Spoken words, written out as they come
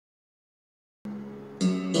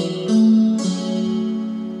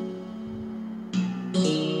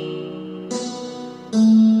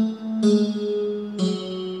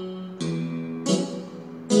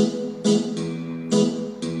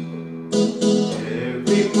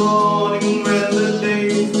morning when the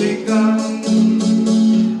day's begun,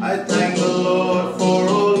 I thank the Lord for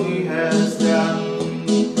all He has done.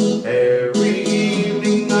 Every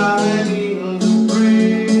evening I kneel to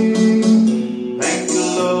pray. Thank you,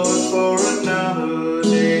 Lord, for another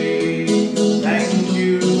day. Thank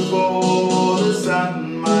you for the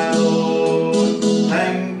sun, my Lord.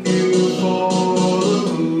 Thank you for the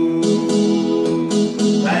moon.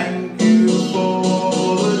 Thank you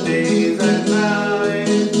for the days and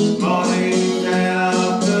nights, morning and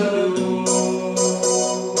afternoon.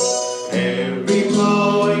 Every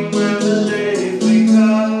morning when the day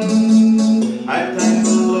begun, I thank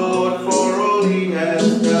the Lord for all He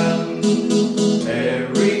has done.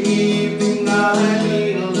 Every evening I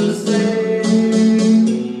kneel to say,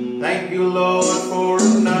 thank you, Lord, for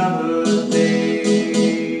another day.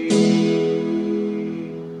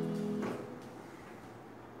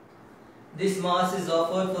 This Mass is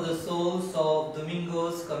offered for the souls of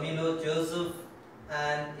Domingos, Camilo, Joseph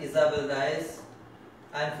and Isabel Dias,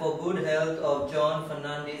 and for good health of John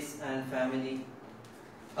Fernandez and family.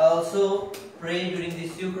 I also pray during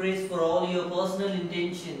this Eucharist for all your personal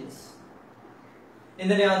intentions. In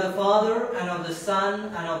the name of the Father, and of the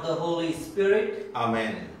Son, and of the Holy Spirit.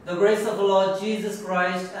 Amen. The grace of the Lord Jesus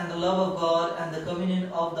Christ, and the love of God, and the communion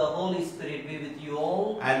of the Holy Spirit be with you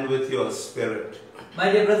all. And with your spirit. My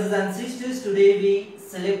dear brothers and sisters, today we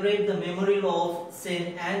celebrate the memorial of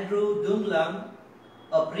Saint Andrew Dunglam,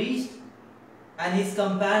 a priest, and his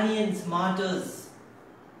companions martyrs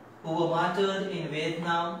who were martyred in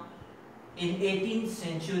Vietnam in 18th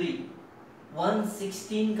century.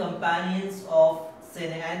 116 companions of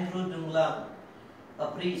Saint Andrew Dunglam, a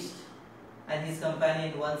priest, and his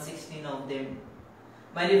companion, 116 of them.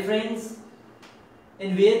 My dear friends,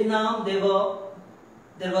 in Vietnam there was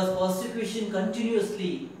persecution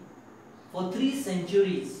continuously for 3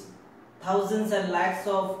 centuries. Thousands and lakhs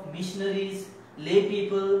of missionaries, lay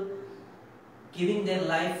people giving their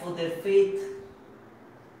life for their faith.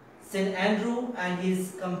 Saint Andrew and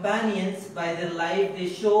his companions, by their life, they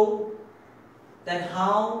show that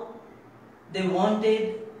how they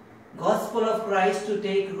wanted gospel of Christ to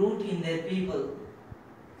take root in their people.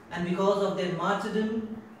 And because of their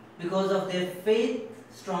martyrdom, because of their faith,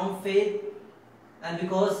 strong faith, and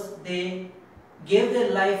because they gave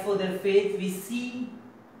their life for their faith, we see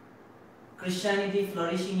Christianity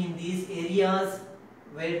flourishing in these areas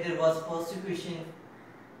where there was persecution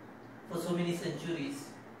for so many centuries.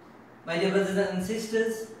 My dear brothers and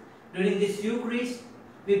sisters, during this Eucharist,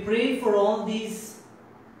 we pray for all these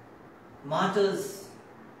martyrs,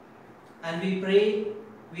 and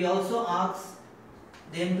we also ask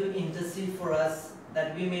them to intercede for us,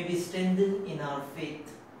 that we may be strengthened in our faith.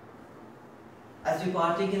 As we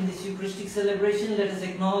partake in this Eucharistic celebration, let us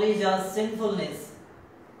acknowledge our sinfulness,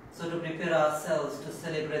 so to prepare ourselves to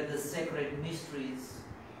celebrate the sacred mysteries.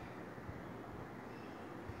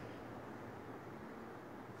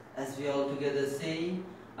 As we all together say,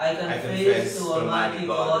 I confess to Almighty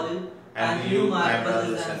God and you, my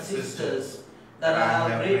brothers and sisters, that I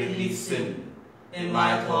have greatly sinned in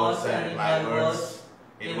my thoughts and in my words,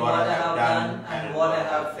 in what I have done and what I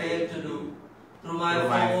have failed to do, through my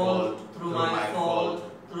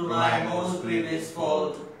most grievous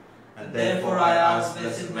fault. And therefore I ask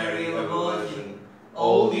Blessed Mary, ever Virgin,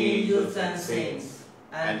 all the angels and saints,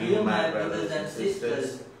 and you, my brothers and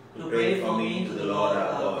sisters, to pray for me to the Lord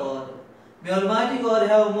our God. May Almighty God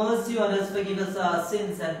have mercy on us, forgive us our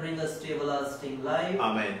sins, and bring us to everlasting life.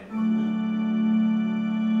 Amen.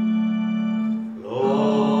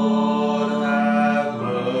 Lord, have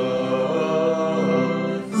mercy.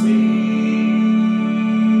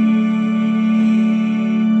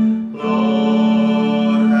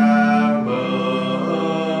 Lord, have mercy.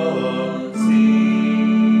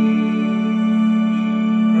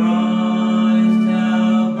 Christ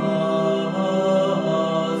have mercy.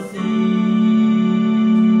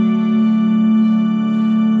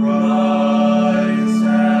 Christ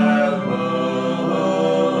have mercy.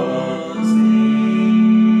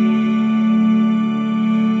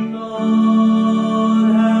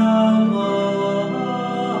 Lord have mercy.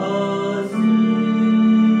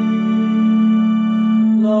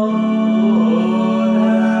 Lord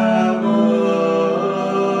have mercy.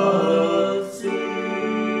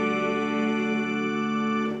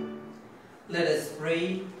 Let us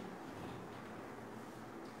pray.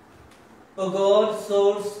 O God,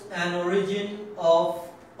 source and origin of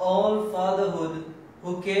all fatherhood,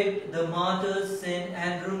 who kept the martyrs Saint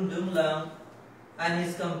Andrew Dunglam and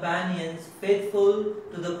his companions faithful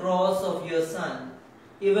to the cross of your Son,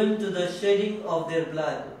 even to the shedding of their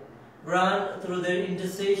blood, Grant through their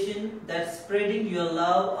intercession that spreading your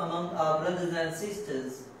love among our brothers and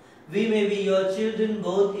sisters, we may be your children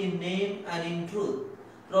both in name and in truth.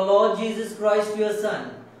 Through our Lord Jesus Christ, your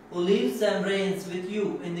Son, who lives and reigns with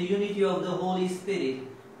you in the unity of the Holy Spirit,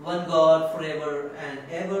 one God forever and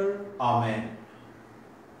ever. Amen.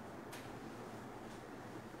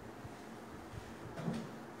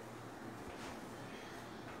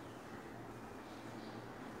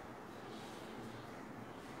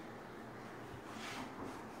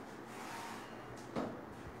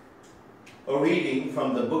 A reading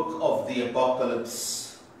from the book of the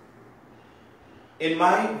Apocalypse. In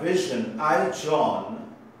my vision, I,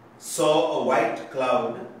 John, saw a white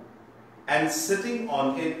cloud, and sitting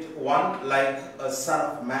on it one like a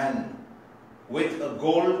son of man, with a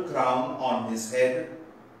gold crown on his head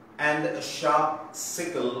and a sharp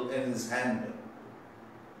sickle in his hand.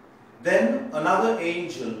 Then another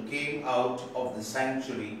angel came out of the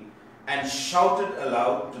sanctuary and shouted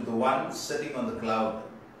aloud to the one sitting on the cloud,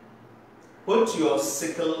 "Put your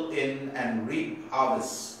sickle in and reap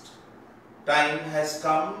harvest. Time has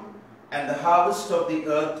come, and the harvest of the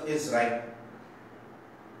earth is ripe."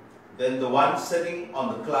 Then the one sitting on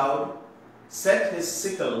the cloud set his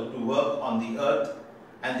sickle to work on the earth,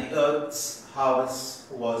 and the earth's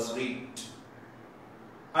harvest was reaped.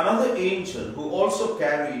 Another angel, who also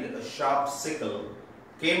carried a sharp sickle,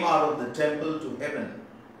 came out of the temple to heaven,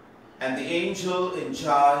 and the angel in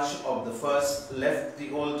charge of the first left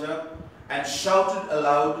the altar and shouted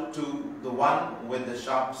aloud to the one with the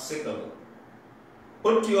sharp sickle,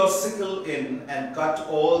 "Put your sickle in and cut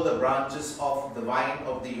all the branches of the vine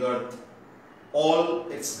of the earth. All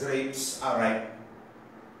its grapes are ripe."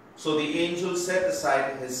 So the angel set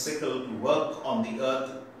aside his sickle to work on the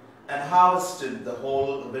earth and harvested the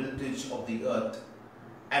whole vintage of the earth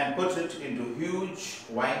and put it into huge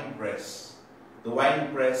winepress, the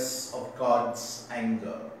winepress of God's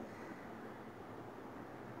anger.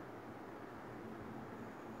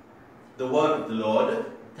 The word of the Lord.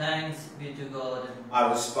 Thanks be to God. Our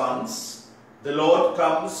response: the Lord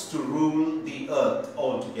comes to rule the earth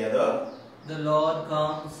altogether. The Lord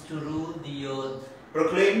comes to rule the earth.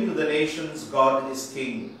 Proclaim to the nations, God is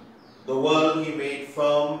King. The world he made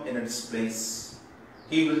firm in its place.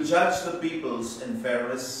 He will judge the peoples in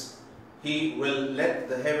fairness. He will let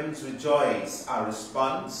the heavens rejoice. Our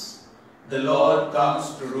response: the Lord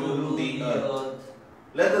comes to rule the earth.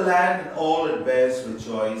 Let the land and all it bears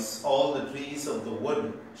rejoice. All the trees of the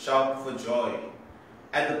wood shout for joy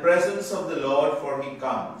at the presence of the Lord, for he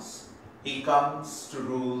comes. He comes to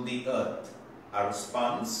rule the earth. Our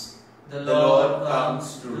response: the Lord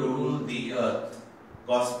comes to rule the earth.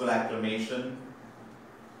 Gospel acclamation.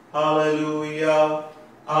 Hallelujah,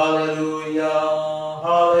 hallelujah,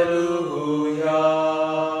 hallelujah,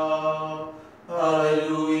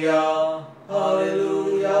 hallelujah,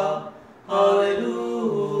 hallelujah, hallelujah.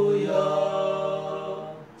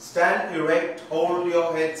 Stand erect, hold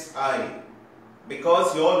your heads high,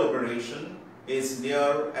 because your liberation is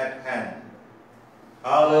near at hand.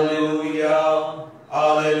 Hallelujah,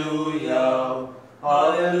 hallelujah,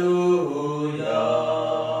 hallelujah.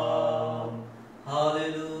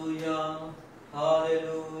 Hallelujah,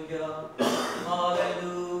 hallelujah,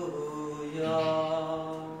 hallelujah.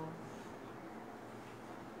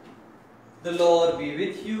 The Lord be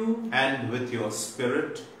with you. And with your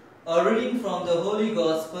spirit. A reading from the Holy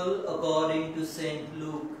Gospel according to St.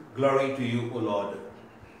 Luke. Glory to you, O Lord.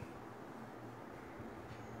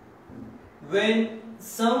 When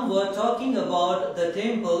some were talking about the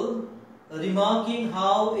temple, remarking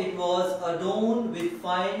how it was adorned with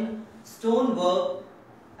fine stonework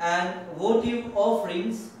and votive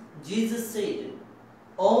offerings, Jesus said,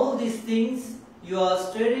 "All these things you are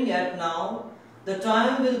staring at now, the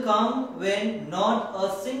time will come when not a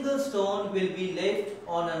single stone will be left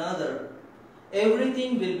on another.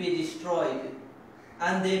 Everything will be destroyed."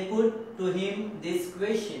 And they put to him this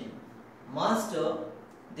question, "Master,"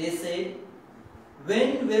 they said,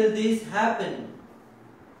 "when will this happen?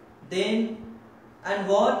 Then, and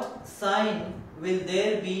what sign will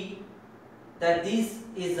there be that this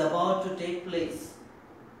is about to take place?"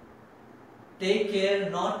 "Take care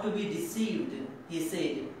not to be deceived," he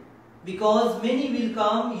said, "because many will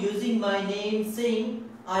come using my name, saying,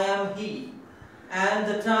 'I am he,' and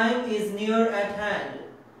the time is near at hand.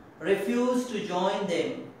 Refuse to join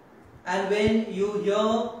them. And when you hear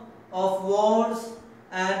of wars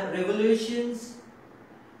and revolutions,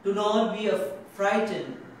 do not be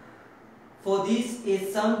frightened, for this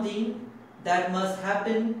is something that must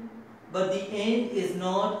happen, but the end is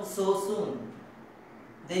not so soon."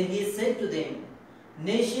 Then he said to them,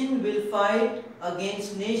 "Nation will fight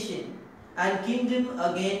against nation, and kingdom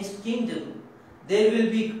against kingdom. There will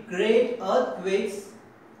be great earthquakes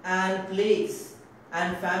and plagues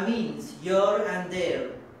and famines here and there.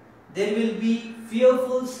 There will be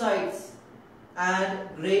fearful sights and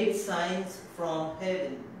great signs from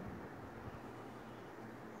heaven.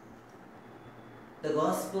 The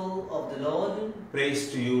Gospel of the Lord.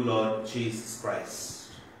 Praise to you, Lord Jesus Christ.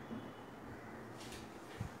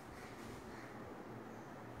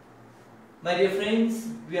 My dear friends,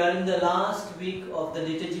 we are in the last week of the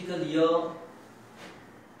liturgical year,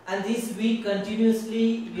 and this week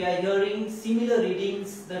continuously we are hearing similar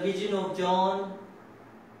readings, the vision of John.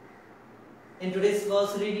 In today's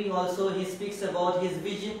first reading also he speaks about his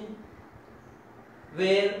vision,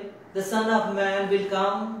 where the Son of Man will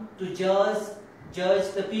come to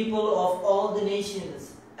judge the people of all the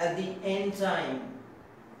nations at the end time.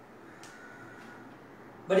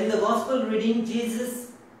 But in the Gospel reading,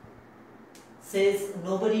 Jesus says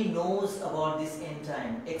nobody knows about this end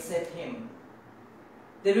time except him.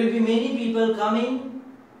 There will be many people coming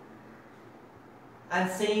and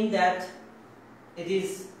saying that it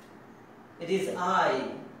is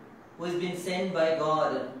I who has been sent by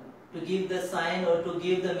God to give the sign or to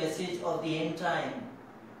give the message of the end time.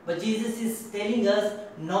 But Jesus is telling us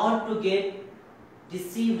not to get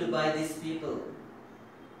deceived by these people.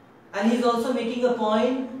 And he is also making a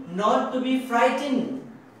point not to be frightened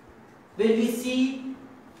when we see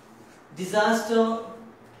disaster,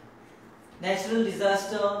 natural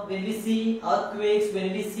disaster, when we see earthquakes,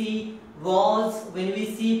 when we see wars, when we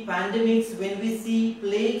see pandemics, when we see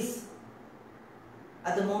plagues.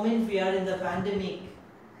 At the moment we are in the pandemic,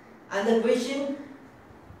 and the question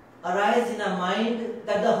arises in our mind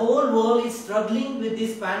that the whole world is struggling with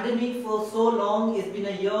this pandemic for so long. It's been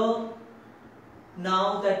a year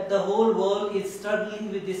now that the whole world is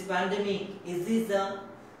struggling with this pandemic. Is this the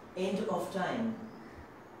end of time?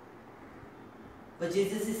 But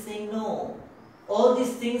Jesus is saying no. All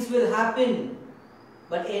these things will happen,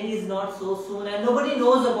 but end is not so soon, and nobody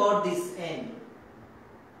knows about this end.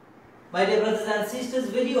 My dear brothers and sisters,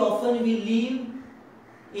 very often we live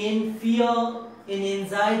in fear, in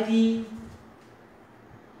anxiety,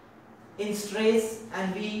 in stress,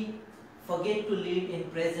 and we forget to live in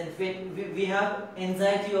present. We have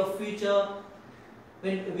anxiety of future.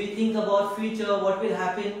 When we think about future, what will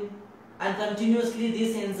happen, and continuously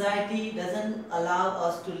this anxiety doesn't allow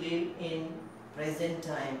us to live in present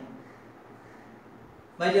time.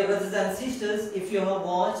 My dear brothers and sisters, if you have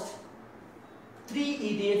watched Three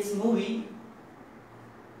Idiots movie,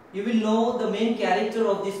 you will know the main character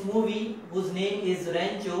of this movie, whose name is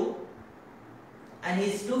Rancho, and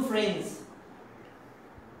his two friends,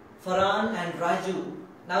 Farhan and Raju.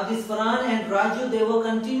 Now this Farhan and Raju, they were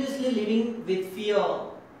continuously living with fear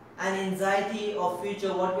and anxiety of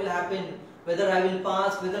future, what will happen, whether I will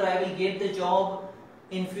pass, whether I will get the job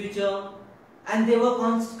in future. And they were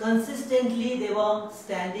consistently, they were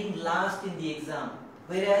standing last in the exam.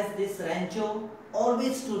 Whereas this Rancho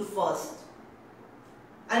always stood first.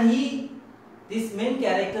 And this main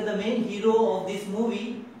character, the main hero of this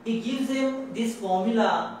movie, he gives him this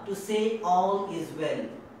formula to say all is well.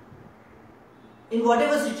 In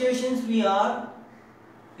whatever situations we are,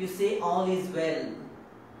 you say all is well.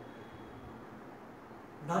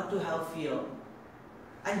 Not to have fear.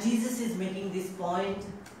 And Jesus is making this point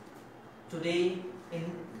today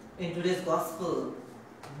in today's gospel.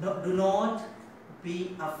 No, do not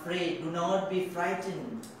be afraid, do not be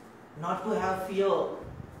frightened, not to have fear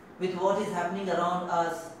with what is happening around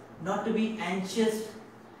us, not to be anxious,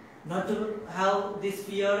 not to have this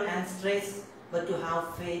fear and stress, but to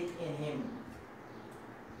have faith in Him.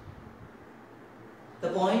 The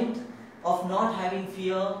point of not having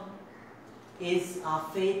fear is our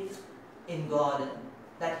faith in God,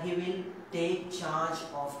 that He will take charge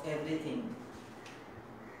of everything.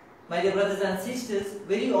 My dear brothers and sisters,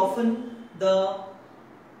 very often the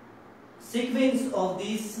sequence of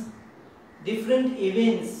these different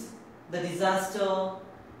events, the disaster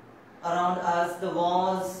around us, the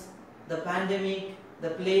wars, the pandemic, the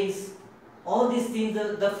plagues, all these things,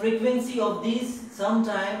 the frequency of these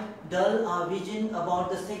sometimes dull our vision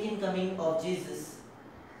about the second coming of Jesus.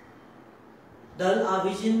 Dull our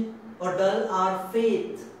vision or dull our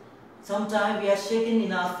faith. Sometimes we are shaken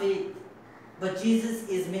in our faith. But Jesus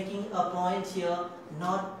is making a point here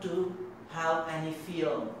not to have any fear,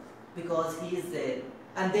 because He is there.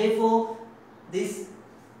 And therefore, this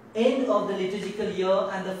end of the liturgical year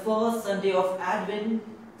and the first Sunday of Advent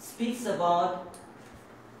speaks about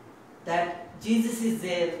that Jesus is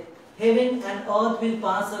there. Heaven and earth will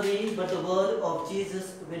pass away, but the word of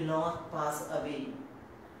Jesus will not pass away.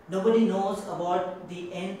 Nobody knows about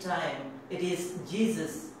the end time. It is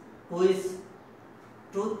Jesus who is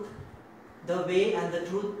truth, the way and the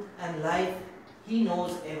truth and life. He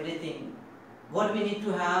knows everything. What we need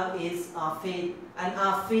to have is our faith, and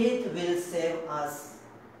our faith will save us.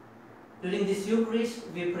 During this Eucharist,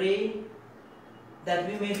 we pray that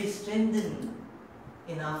we may be strengthened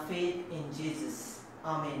in our faith in Jesus.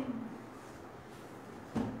 Amen.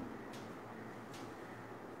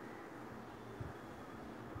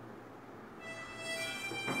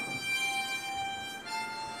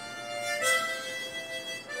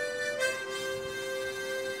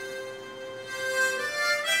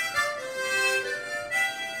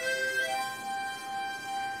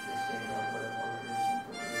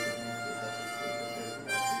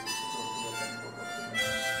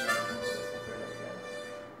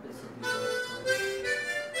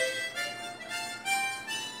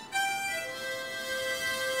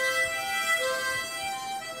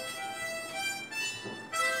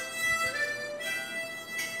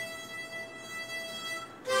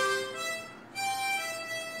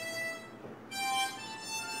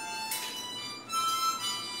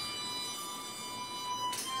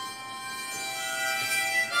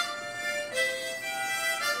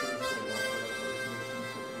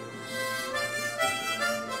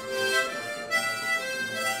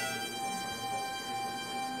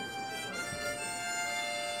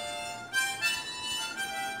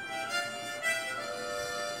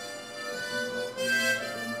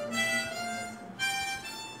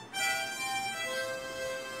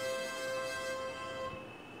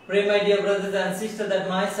 Pray, my dear brothers and sisters, that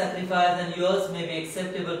my sacrifice and yours may be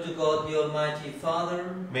acceptable to God, the Almighty Father.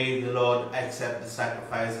 May the Lord accept the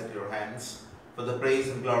sacrifice at your hands for the praise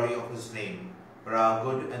and glory of his name, for our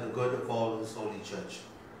good and the good of all his holy church.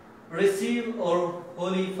 Receive, O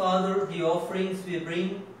Holy Father, the offerings we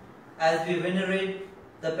bring as we venerate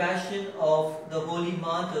the passion of the holy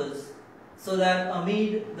martyrs, so that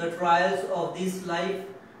amid the trials of this life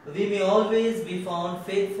we may always be found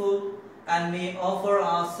faithful and may offer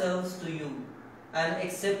ourselves to you, an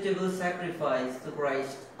acceptable sacrifice to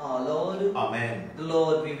Christ our Lord. Amen. The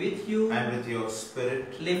Lord be with you. And with your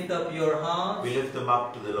spirit. Lift up your hearts. We lift them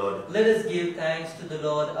up to the Lord. Let us give thanks to the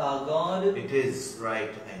Lord our God. It is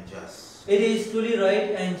right and just. It is truly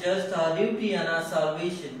right and just, our duty and our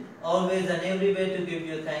salvation, always and everywhere to give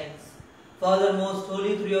you thanks. Father most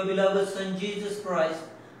holy, through your beloved Son Jesus Christ,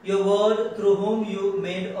 your word through whom you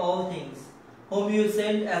made all things, whom you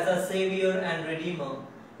sent as a Saviour and Redeemer,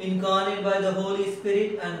 incarnate by the Holy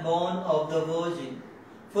Spirit and born of the Virgin,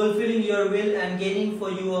 fulfilling your will and gaining for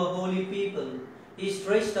you a holy people, he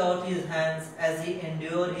stretched out his hands as he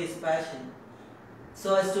endured his passion,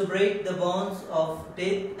 so as to break the bonds of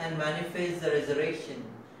death and manifest the resurrection.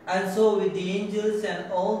 And so with the angels and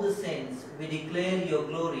all the saints we declare your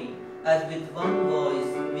glory, as with one voice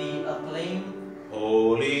we acclaim,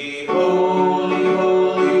 Holy, holy,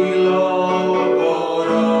 holy Lord God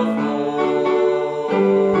of hosts.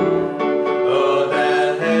 Earth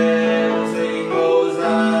and heaven sing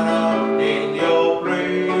Hosanna in your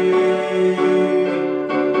praise.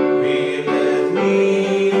 Be blessed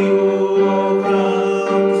he who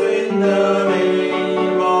comes in the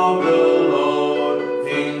name of the Lord.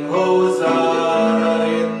 Sing Hosanna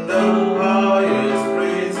in the highest,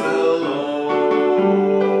 praise the Lord.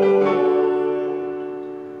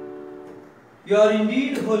 You are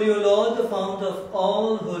indeed holy, O Lord, the fount of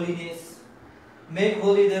all holiness. Make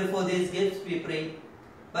holy therefore these gifts, we pray,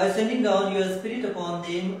 by sending down your Spirit upon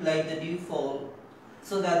them like the dewfall,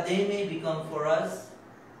 so that they may become for us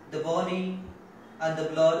the body and the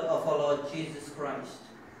blood of our Lord Jesus Christ.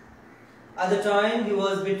 At the time he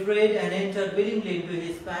was betrayed and entered willingly into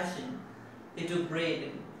his passion, he took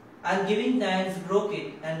bread, and giving thanks broke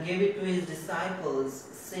it and gave it to his disciples,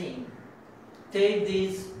 saying, Take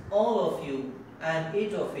this, all of you, and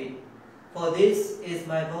eat of it, for this is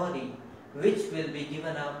my body, which will be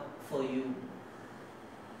given up for you.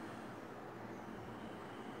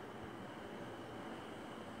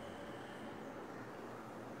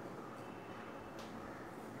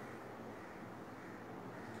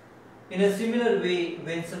 In a similar way,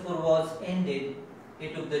 when supper was ended, he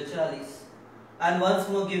took the chalice, and once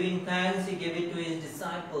more giving thanks, he gave it to his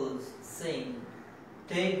disciples, saying,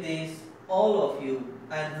 Take this, all of you,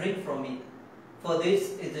 and drink from it, for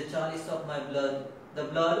this is the chalice of my blood, the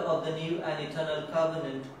blood of the new and eternal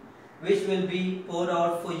covenant, which will be poured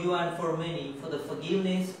out for you and for many for the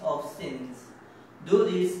forgiveness of sins. Do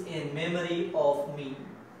this in memory of me.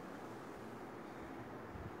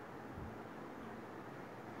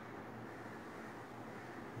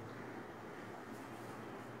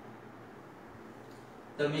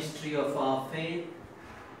 The mystery of our faith.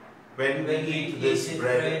 When we eat this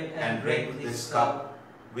bread and drink this cup,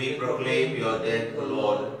 We proclaim your death, O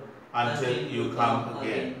Lord, until you come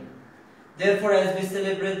again. Therefore, as we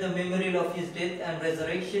celebrate the memorial of his death and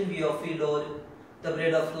resurrection, we offer you, Lord, the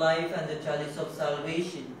bread of life and the chalice of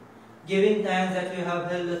salvation, giving thanks that you have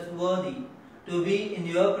held us worthy to be in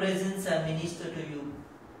your presence and minister to you.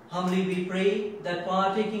 Humbly we pray that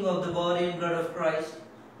partaking of the body and blood of Christ,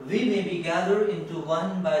 we may be gathered into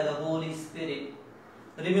one by the Holy Spirit.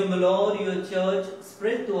 Remember, Lord, your church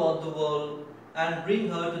spread throughout the world and bring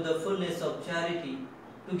her to the fullness of charity,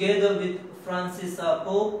 together with Francis our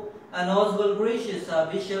Pope and Oswald Gracious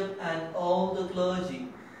our Bishop and all the clergy.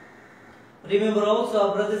 Remember also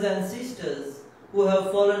our brothers and sisters who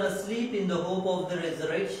have fallen asleep in the hope of the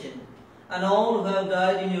resurrection, and all who have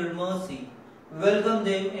died in your mercy. Welcome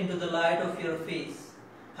them into the light of your face.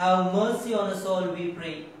 Have mercy on us all, we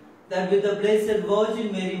pray, that with the Blessed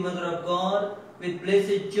Virgin Mary, Mother of God, with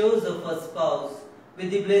blessed Joseph, her spouse, with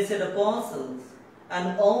the blessed apostles,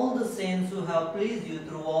 and all the saints who have pleased you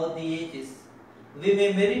throughout the ages, we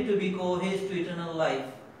may merit to be co-heirs to eternal life,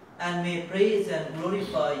 and may praise and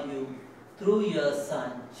glorify you through your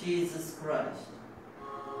Son, Jesus Christ.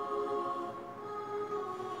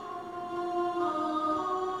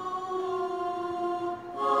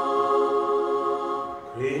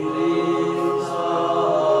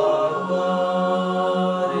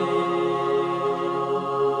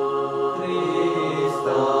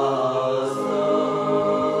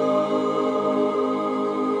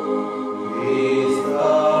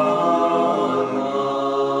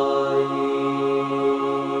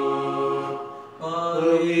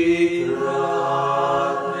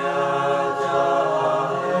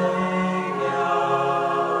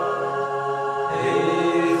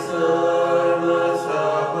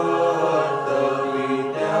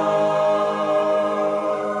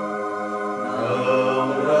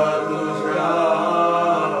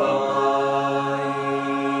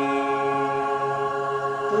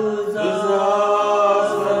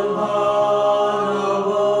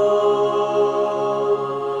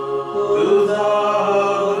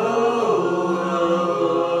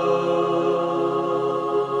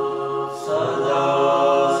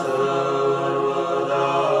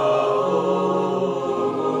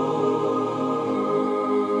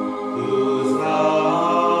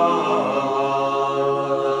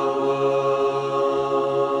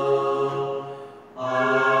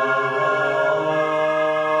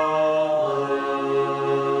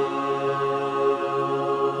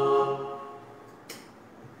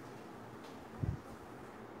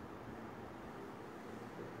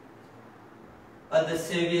 At the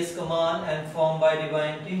Saviour's command and formed by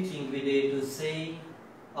divine teaching, we dare to say,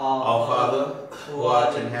 Our Father, who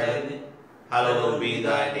art in heaven, hallowed be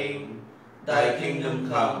thy name. Thy kingdom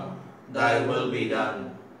come, thy will be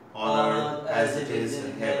done, on earth as it is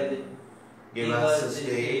in heaven. Give us this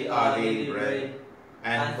day our daily bread,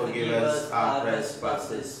 and forgive us our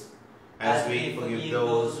trespasses, as we forgive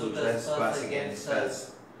those who trespass against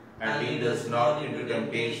us. And lead us not into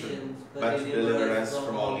temptation, but deliver us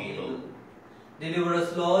from all evil. Deliver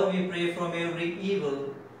us, Lord, we pray, from every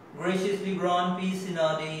evil. Graciously grant peace in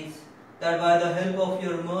our days, that by the help of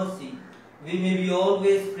your mercy, we may be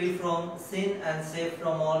always free from sin and safe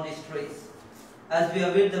from all distress, as we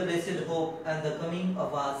await the blessed hope and the coming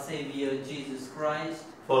of our Saviour, Jesus Christ.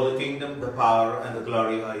 For the kingdom, the power, and the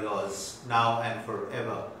glory are yours, now and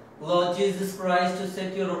forever. Lord Jesus Christ, who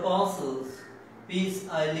said to your apostles, Peace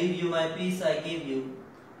I leave you, my peace I give you,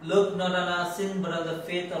 look not on our sin, but on the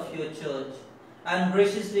faith of your church, and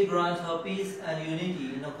graciously grant her peace and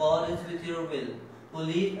unity in accordance with your will, who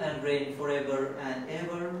live and reign forever and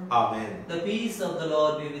ever. Amen. The peace of the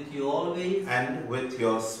Lord be with you always. And with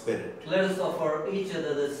your spirit. Let us offer each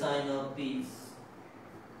other the sign of peace.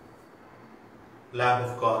 Lamb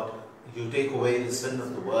of God, you take away the sin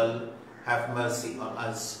of the world, have mercy on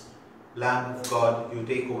us. Lamb of God, you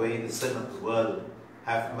take away the sin of the world,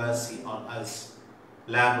 have mercy on us.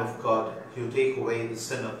 Lamb of God, you take away the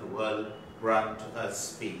sin of the world, grant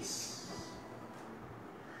us peace.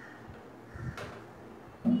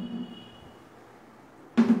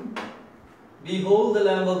 Behold the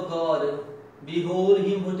Lamb of God. Behold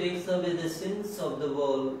him who takes away the sins of the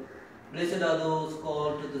world. Blessed are those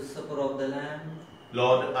called to the supper of the Lamb.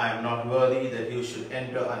 Lord, I am not worthy that you should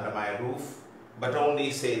enter under my roof, but only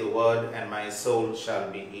say the word, and my soul shall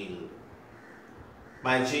be healed.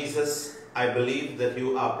 My Jesus, I believe that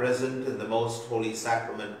you are present in the most holy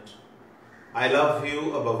sacrament. I love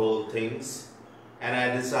you above all things, and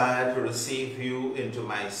I desire to receive you into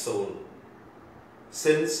my soul.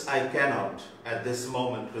 Since I cannot at this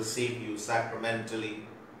moment receive you sacramentally,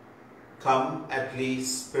 come at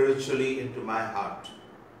least spiritually into my heart.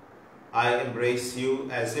 I embrace you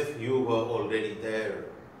as if you were already there,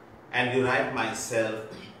 and unite myself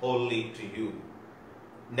wholly to you.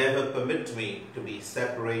 Never permit me to be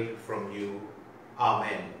separated from you.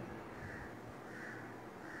 Amen.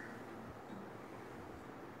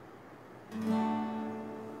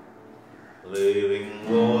 Living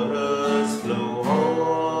waters flow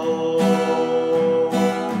on,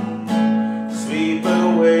 sweep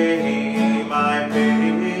away my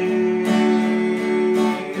pain,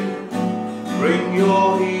 bring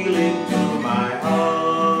your healing to my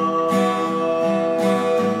heart,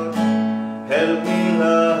 help me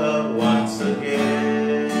love once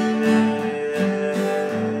again.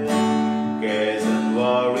 Cares and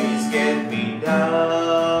worries get me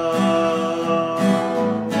down,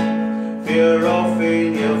 fear of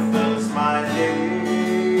failure fills my day.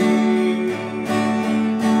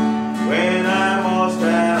 When I'm lost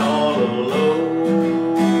and all alone,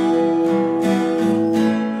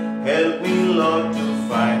 help me, Lord, to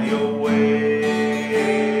find your way.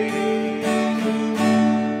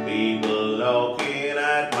 People knocking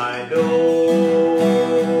at my door,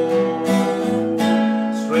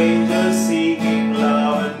 strangers seeking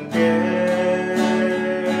love and care.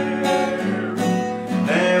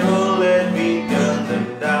 Never let me turn them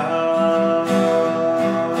down.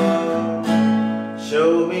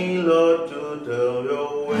 Show me, Lord, to turn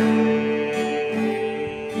your way.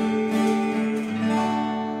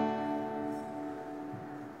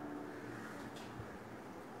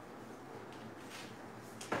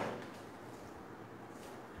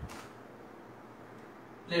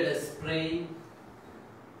 Let us pray.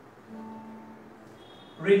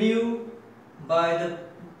 Renew by the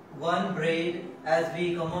one bread as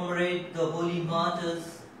we commemorate the holy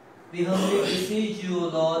martyrs, we humbly beseech you, O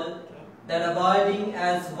Lord, that abiding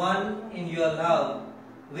as one in your love,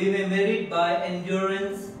 we may merit by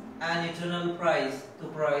endurance and eternal prize to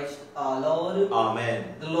Christ our Lord.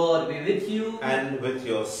 Amen. The Lord be with you. And with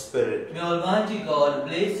your spirit. May Almighty God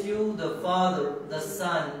bless you, the Father, the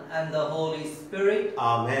Son, and the Holy Spirit.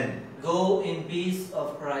 Amen. Go in peace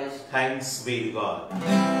of Christ. Thanks be to God.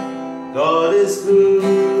 God is good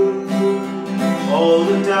all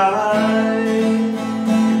the time.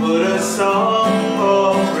 He put a song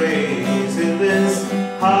on